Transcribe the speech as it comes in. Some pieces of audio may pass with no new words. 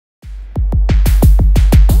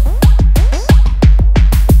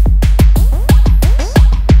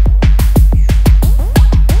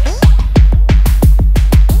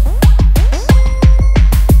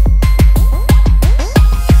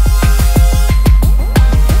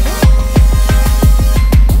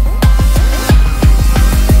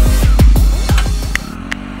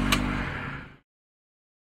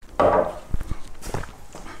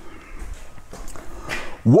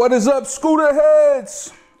What is up,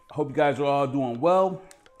 Scootaheads? I hope you guys are all doing well.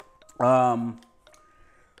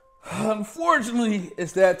 Unfortunately,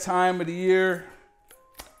 it's that time of the year.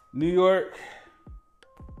 New York,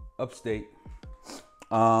 upstate.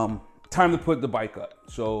 Time to put the bike up.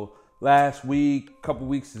 So last week, couple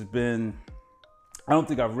weeks has been, I don't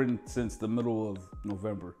think I've ridden since the middle of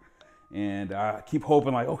November. And I keep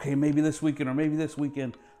hoping like, okay, maybe this weekend or maybe this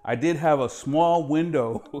weekend. I did have a small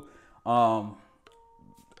window,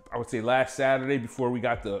 I would say last Saturday before we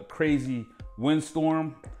got the crazy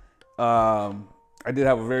windstorm. I did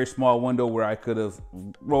have a very small window where I could have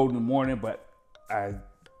rode in the morning, but I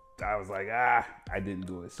was like, I didn't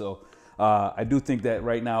do it. So I do think that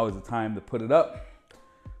right now is the time to put it up.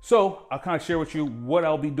 So I'll kind of share with you what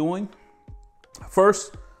I'll be doing.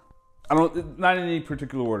 First, not in any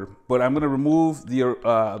particular order, but I'm going to remove the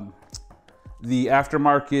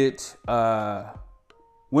aftermarket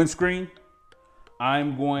windscreen.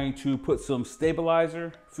 I'm going to put some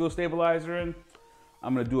stabilizer, fuel stabilizer in.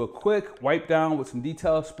 I'm going to do a quick wipe down with some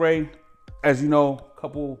detail spray. As you know,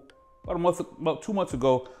 about 2 months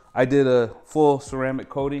ago, I did a full ceramic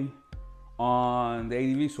coating on the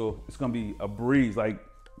ADV, so it's going to be a breeze, like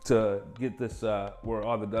to get this where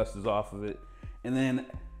all the dust is off of it. And then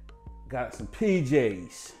got some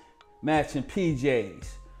PJs, matching PJs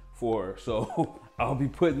for, so I'll be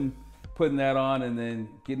putting that on and then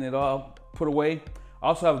getting it all put away. I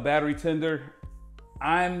also have a battery tender.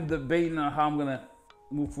 I'm debating on how I'm gonna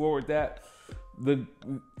move forward with that.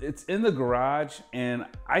 It's in the garage and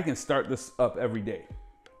I can start this up every day.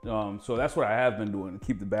 So that's what I have been doing to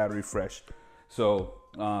keep the battery fresh. So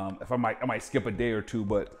if I might skip a day or two,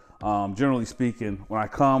 but generally speaking, when I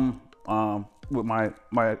come with my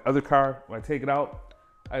other car, when I take it out,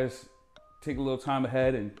 I just take a little time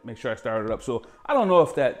ahead and make sure I start it up. So I don't know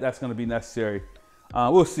if that's gonna be necessary.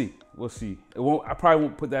 We'll see. I probably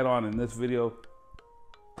won't put that on in this video.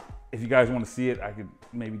 If you guys want to see it, I could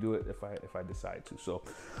maybe do it if I decide to. So,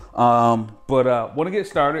 want to get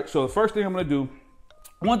started. So the first thing I'm going to do,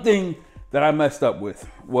 one thing that I messed up with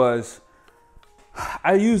was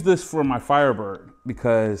I used this for my Firebird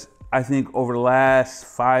because I think over the last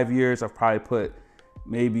 5 years, I've probably put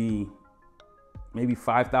maybe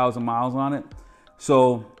 5,000 miles on it.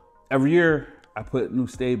 So every year I put new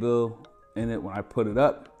stable in it when I put it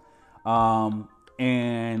up.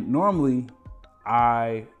 And normally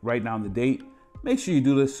I write down the date. Make sure you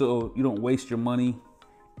do this so you don't waste your money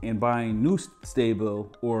in buying new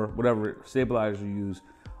stable or whatever stabilizer you use.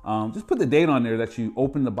 Just put the date on there that you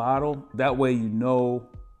open the bottle. That way you know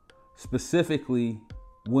specifically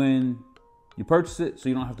when you purchase it, so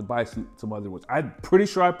you don't have to buy some other ones. I'm pretty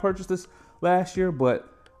sure I purchased this last year, but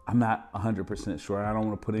I'm not 100% sure. I don't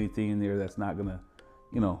want to put anything in there that's not gonna,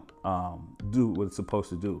 do what it's supposed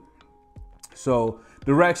to do. So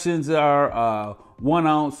directions are 1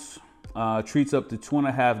 ounce treats up to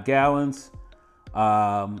 2.5 gallons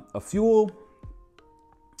of fuel,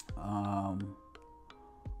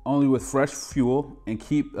 only with fresh fuel, and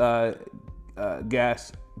keep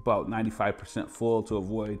gas about 95% full to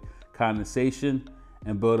avoid condensation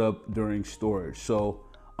and build up during storage. So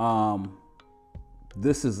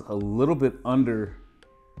this is a little bit under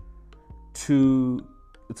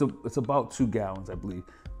it's about 2 gallons, I believe.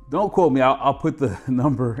 Don't quote me. I'll put the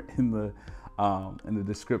number in the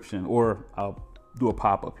description, or I'll do a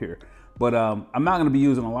pop-up here. But I'm not going to be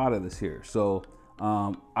using a lot of this here, so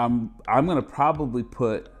I'm going to probably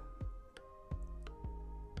put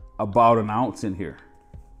about 1 ounce in here.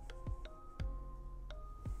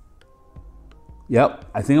 Yep,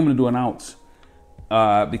 I think I'm going to do 1 ounce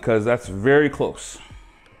because that's very close.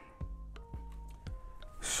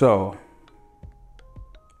 So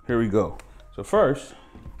here we go. So first,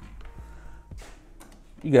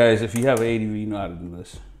 you guys, if you have an ADV, you know how to do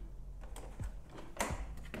this.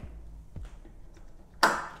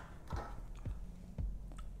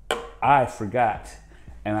 I forgot,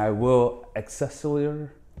 and I will accessorize.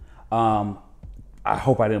 I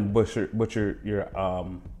hope I didn't butcher your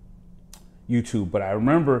YouTube, but I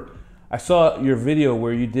remember I saw your video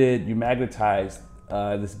where you magnetized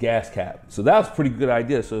this gas cap. So that was a pretty good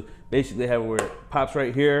idea. So basically, have it where it pops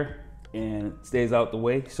right here and stays out the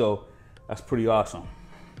way. So that's pretty awesome.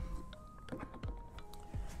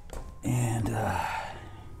 And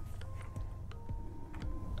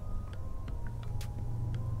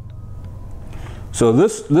so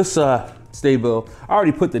this stable, I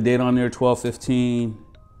already put the date on there,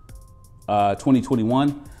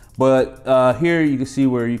 12/15/2021. But here you can see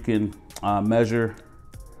where you can measure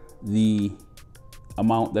the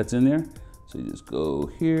amount that's in there. So you just go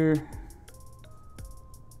here.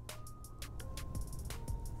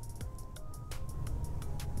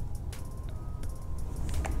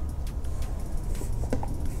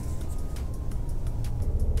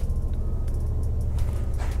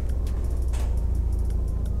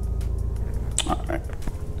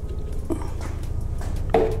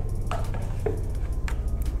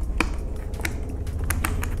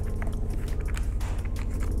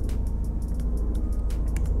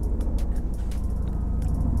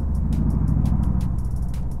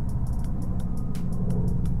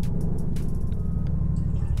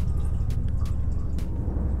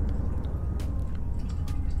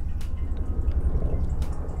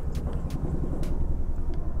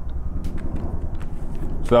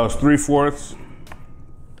 So that was 3/4.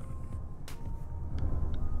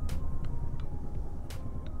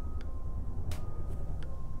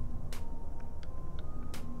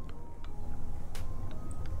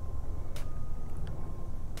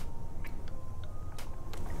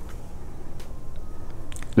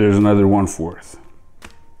 There's another 1/4.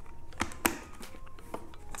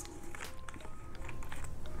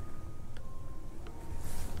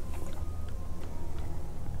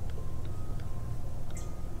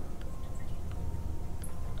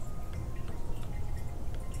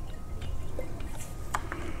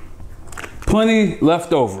 Plenty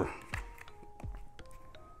left over.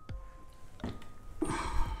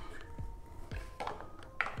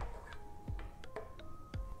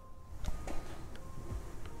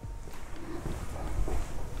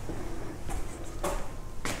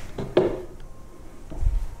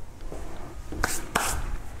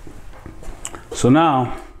 So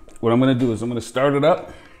now what I'm going to do is I'm going to start it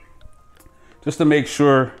up just to make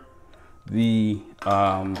sure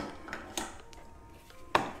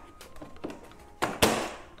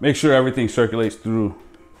everything circulates through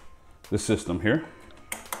the system here.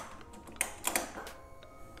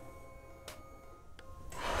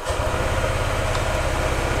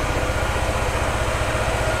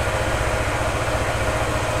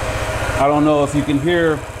 I don't know if you can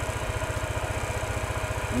hear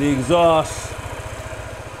the exhaust.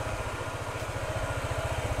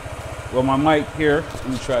 Well, my mic here, let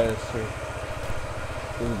me try this here.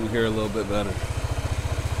 So we can hear a little bit better.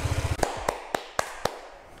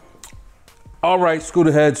 All right,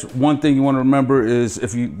 scooter heads, one thing you want to remember is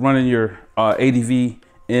if you're running your ADV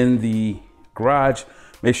in the garage,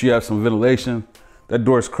 make sure you have some ventilation. That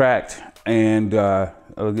door is cracked and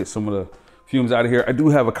it'll get some of the fumes out of here. I do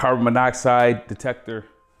have a carbon monoxide detector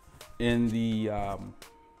in the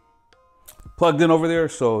plugged in over there,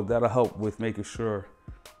 so that'll help with making sure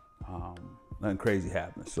nothing crazy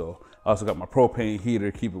happens. So I also got my propane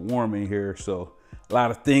heater to keep it warm in here. So a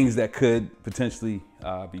lot of things that could potentially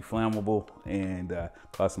be flammable and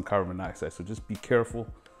cause some carbon monoxide. So just be careful.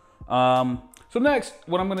 So next,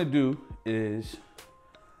 what I'm gonna do is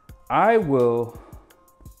I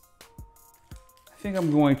think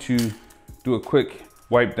I'm going to do a quick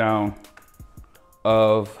wipe down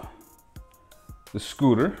of the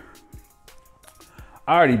scooter.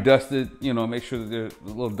 I already dusted, you know, make sure that the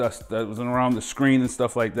little dust that was around the screen and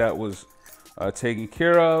stuff like that was taken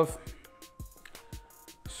care of.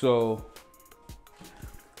 So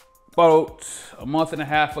about a month and a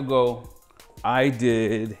half ago, I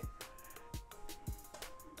did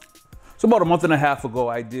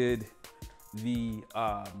the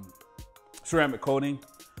ceramic coating.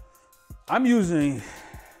 I'm using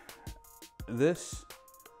this,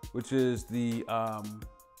 which is the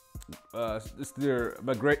this their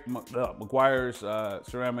McGuire's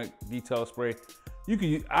ceramic detail spray.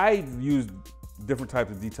 I've used different types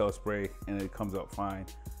of detail spray and it comes out fine.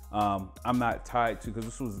 I'm not tied to, because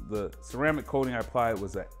this was the ceramic coating I applied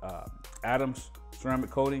was Adams ceramic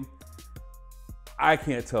coating. I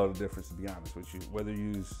can't tell the difference, to be honest with you, whether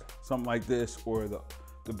you use something like this or the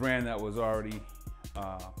brand that was already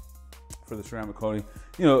for the ceramic coating.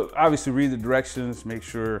 You know, obviously read the directions, make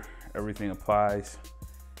sure everything applies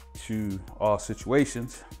to all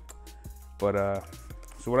situations. But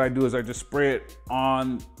so what I do is I just spray it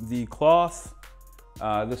on the cloth.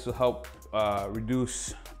 This will help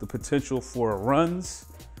reduce the potential for runs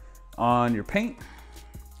on your paint.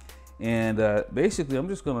 And basically I'm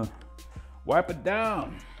just gonna wipe it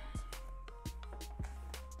down.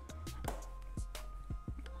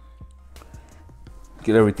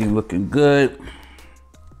 Get everything looking good.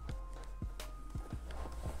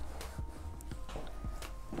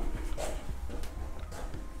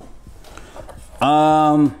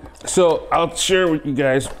 So I'll share with you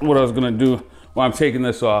guys what I was gonna do while I'm taking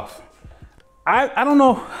this off. I don't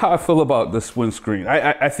know how I feel about this windscreen.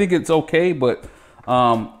 I think it's okay, but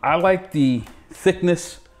I like the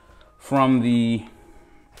thickness from the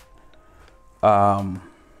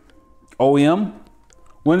OEM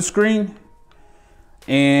windscreen,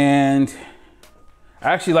 and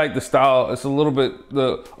I actually like the style. It's a little bit,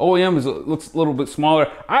 the OEM looks a little bit smaller.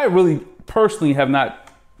 I really personally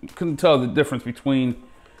couldn't tell the difference between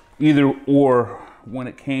either or when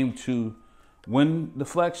it came to wind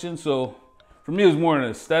deflection. So for me, it was more an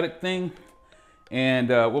aesthetic thing. And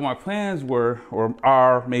what my plans were, or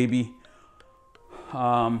are maybe,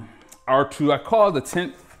 are to, I call it the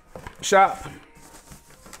tint shop.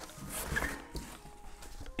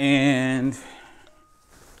 And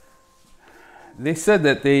they said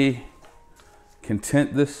that they can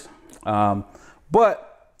tint this,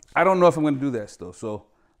 but I don't know if I'm gonna do that still. So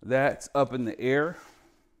that's up in the air.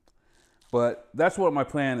 But that's what my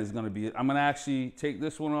plan is gonna be. I'm gonna actually take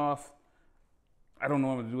this one off. I don't know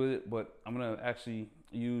what I'm gonna do with it, but I'm gonna actually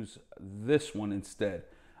use this one instead.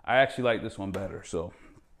 I actually like this one better. So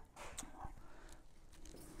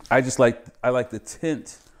I like the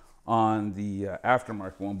tint on the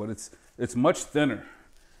aftermarket one, but it's much thinner.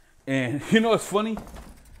 And you know what's funny?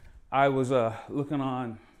 I was looking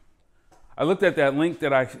on. I looked at that link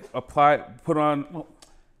that I put on. Well,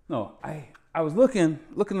 no, I was looking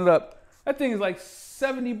it up. That thing is like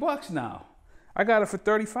 $70 now. I got it for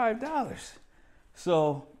 $35.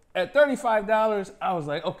 So at $35, I was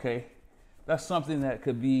like, okay, that's something that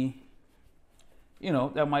could be, you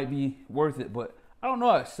know, that might be worth it. But I don't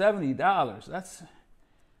know, at $70, that's,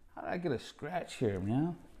 how did I get a scratch here,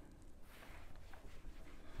 man?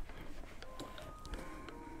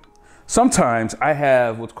 Sometimes I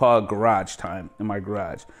have what's called garage time in my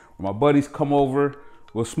garage, where my buddies come over,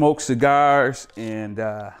 we'll smoke cigars and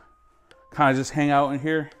kind of just hang out in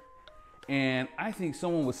here. And I think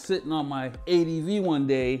someone was sitting on my ADV one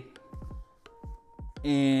day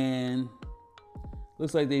and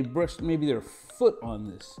looks like they brushed maybe their foot on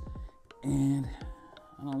this. And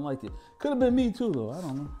I don't like it. Could have been me too, though. I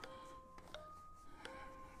don't know.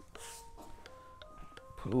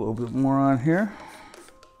 Put a little bit more on here.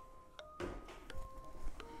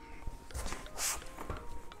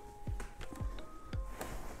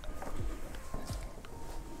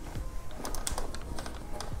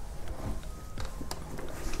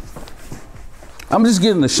 I'm just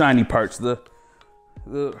getting the shiny parts. The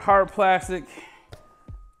hard plastic,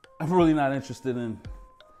 I'm really not interested in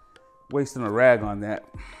wasting a rag on that.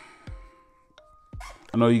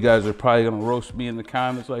 I know you guys are probably gonna roast me in the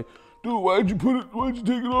comments like, dude, why'd you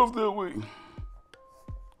take it off that way?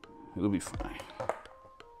 It'll be fine.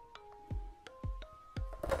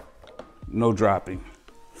 No dropping.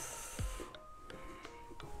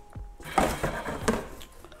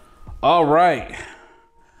 All right.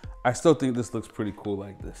 I still think this looks pretty cool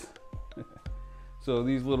like this. So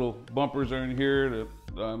these little bumpers are in here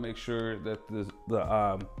to make sure that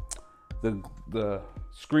the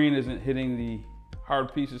screen isn't hitting the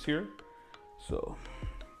hard pieces here. So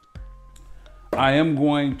I am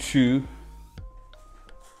going to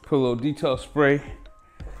put a little detail spray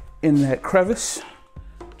in that crevice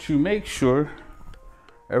to make sure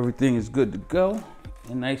everything is good to go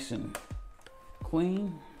and nice and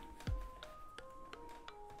clean.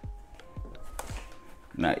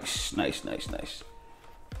 Nice, nice, nice, nice.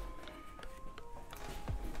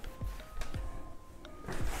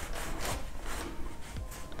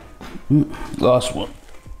 Last one.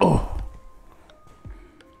 Oh.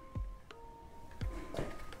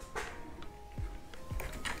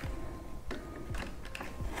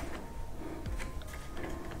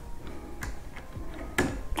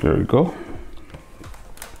 There we go.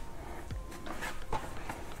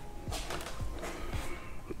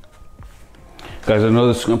 Guys, I know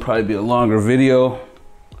this is gonna probably be a longer video.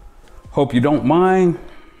 Hope you don't mind.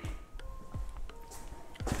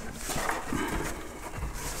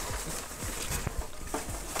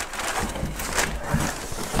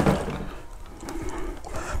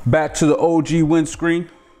 Back to the OG windscreen.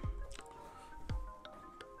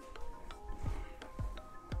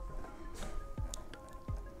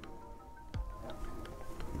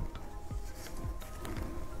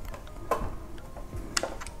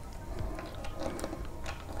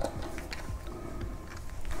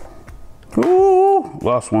 Ooh,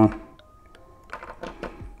 lost one.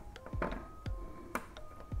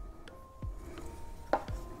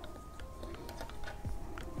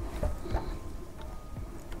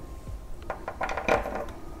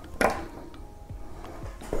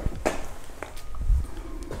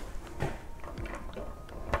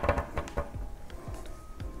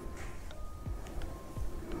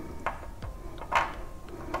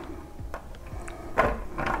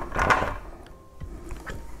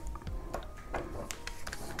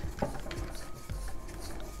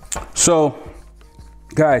 So,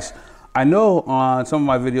 guys, I know on some of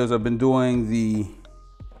my videos I've been doing the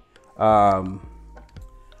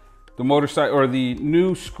motorcycle or the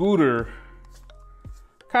new scooter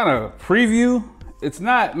kind of preview. It's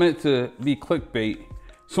not meant to be clickbait.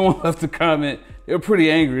 Someone left a comment. They were pretty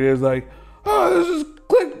angry. It was like, "Oh, this is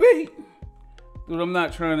clickbait." Dude, I'm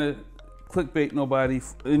not trying to clickbait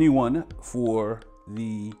anyone for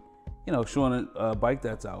the, you know, showing a bike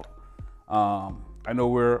that's out. I know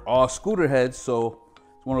we're all scooter heads, so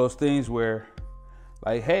it's one of those things where,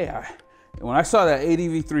 like, hey, when I saw that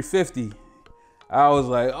ADV 350, I was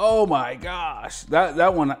like, oh my gosh,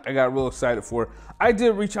 that one I got real excited for. I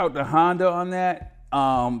did reach out to Honda on that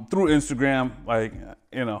through Instagram, like,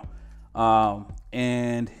 you know,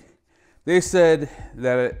 and They said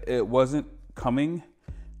that it wasn't coming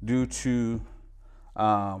due to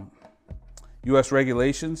U.S.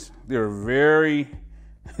 regulations. They were very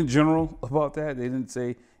general about that. They didn't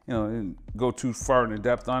say, they didn't go too far into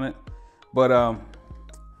depth on it. But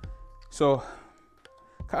so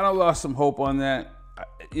kind of lost some hope on that.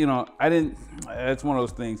 It's one of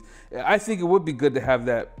those things. I think it would be good to have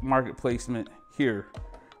that market placement here.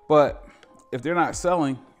 But if they're not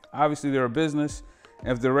selling, obviously they're a business.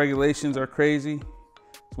 And if the regulations are crazy,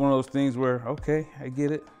 it's one of those things where, okay, I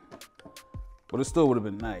get it. But it still would have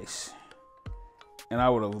been nice. And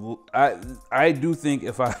I do think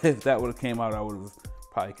if that would have came out, I would have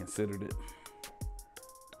probably considered it.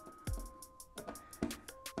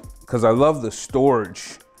 Because I love the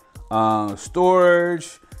storage.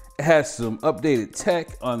 It has some updated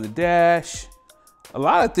tech on the dash. A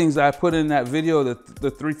lot of things I put in that video,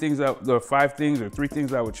 the 5 things or 3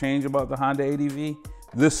 things I would change about the Honda ADV.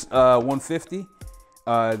 This 150,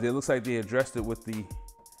 it looks like they addressed it with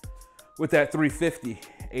that 350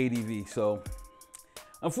 ADV. So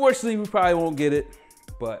unfortunately, we probably won't get it,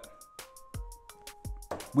 but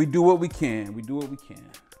we do what we can. We do what we can.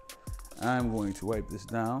 I'm going to wipe this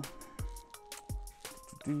down.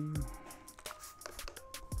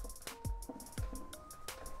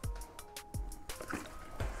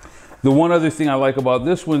 The one other thing I like about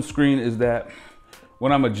this windscreen is that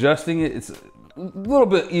when I'm adjusting it, it's a little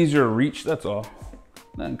bit easier to reach, that's all.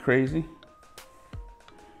 Nothing crazy.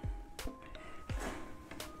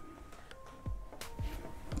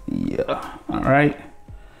 Yeah, all right.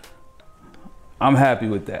 I'm happy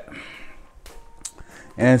with that.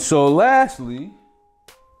 And so lastly,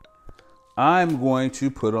 I'm going to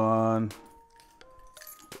put on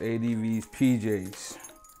ADV's PJs.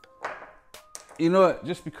 You know what,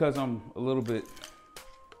 just because I'm a little bit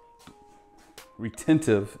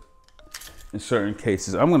retentive in certain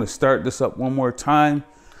cases, I'm gonna start this up one more time.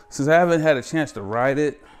 Since I haven't had a chance to ride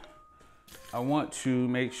it, I want to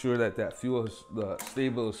make sure that the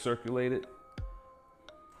stable is circulated.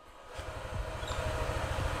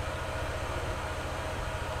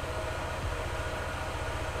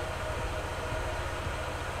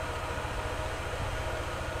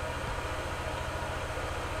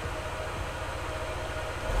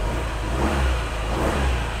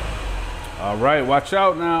 All right, watch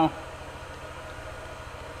out now.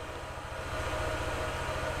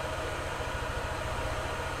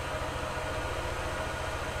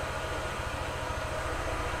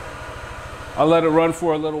 I'll let it run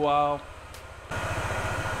for a little while.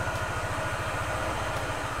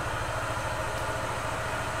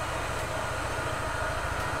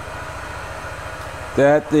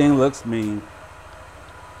 That thing looks mean.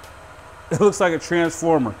 It looks like a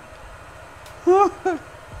transformer.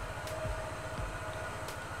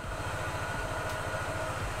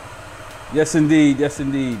 Yes, indeed. Yes,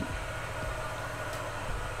 indeed.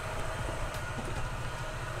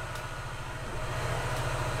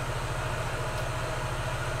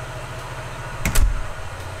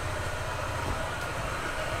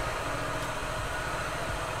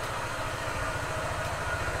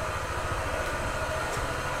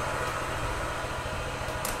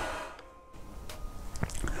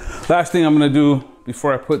 Last thing I'm gonna do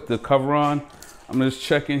before I put the cover on, I'm gonna just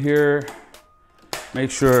check in here, make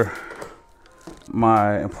sure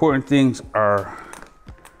my important things are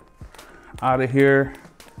out of here.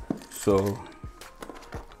 So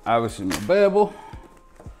obviously my Bible,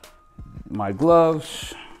 my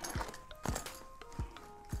gloves,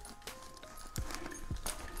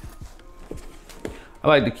 I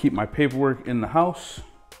like to keep my paperwork in the house.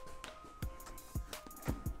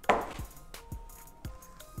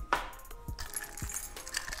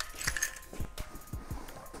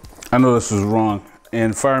 I know this is wrong,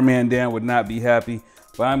 and Fireman Dan would not be happy,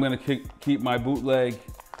 but I'm gonna keep my bootleg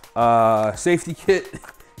safety kit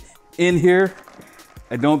in here.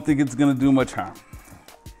 I don't think it's gonna do much harm.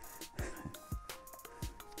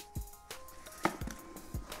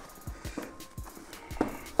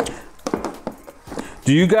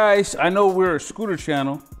 Do you guys, I know we're a scooter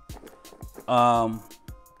channel. Do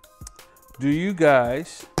you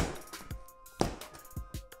guys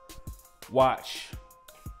watch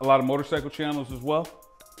a lot of motorcycle channels as well?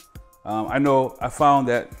 I know I found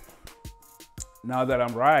that now that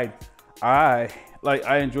I'm riding, I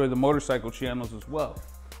enjoy the motorcycle channels as well.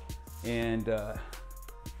 And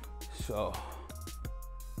so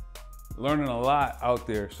learning a lot out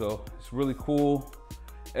there. So it's really cool.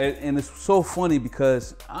 And it's so funny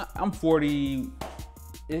because I'm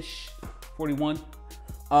 40-ish, 41.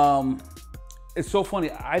 It's so funny.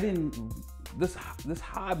 This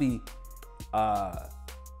hobby,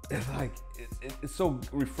 it's like, it's so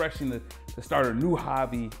refreshing to start a new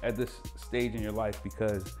hobby at this stage in your life,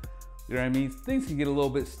 because, you know what I mean, things can get a little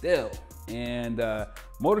bit stale. And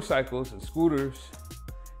motorcycles and scooters,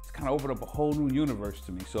 it's kind of opened up a whole new universe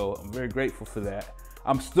to me. So I'm very grateful for that.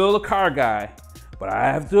 I'm still a car guy, but I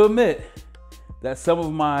have to admit that some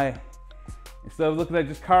of my, instead of looking at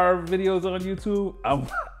just car videos on YouTube,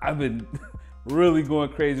 I've been really going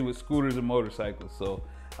crazy with scooters and motorcycles. So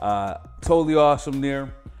totally awesome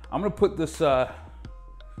there. I'm gonna put this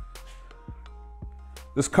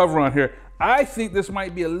this cover on here. I think this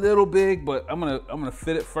might be a little big, but I'm gonna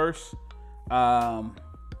fit it first,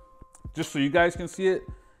 just so you guys can see it.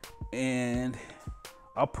 And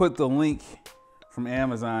I'll put the link from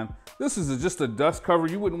Amazon. This is just a dust cover.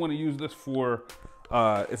 You wouldn't want to use this for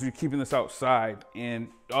if you're keeping this outside, and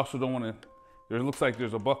you also don't want to. There looks like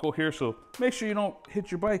there's a buckle here, so make sure you don't hit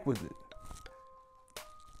your bike with it.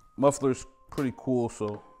 Muffler's pretty cool,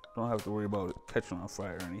 so don't have to worry about it catching on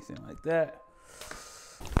fire or anything like that.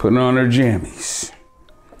 Putting on our jammies.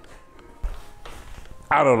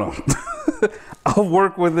 I don't know. I'll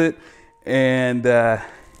work with it and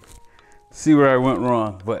see where I went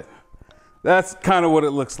wrong, but that's kind of what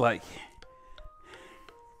it looks like.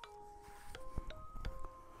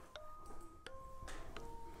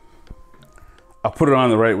 I'll put it on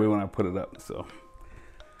the right way when I put it up. So,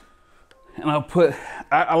 and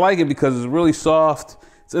I like it because it's really soft.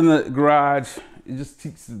 It's in the garage. It just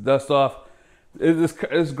keeps the dust off. This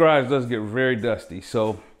garage does get very dusty.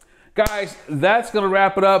 So guys, that's gonna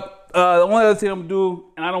wrap it up. The only other thing I'm gonna do,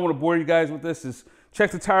 and I don't want to bore you guys with this, is check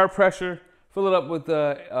the tire pressure, fill it up with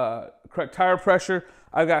the correct tire pressure.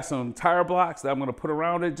 I've got some tire blocks that I'm gonna put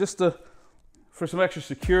around it just for some extra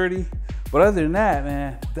security. But other than that,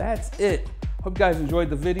 man, that's it. Hope you guys enjoyed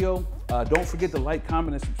the video. Don't forget to like,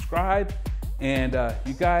 comment, and subscribe. And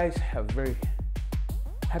you guys have a very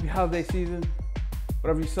happy holiday season.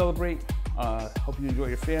 Whatever you celebrate, hope you enjoy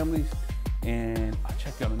your families. And I'll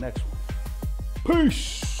check you on the next one.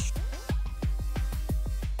 Peace.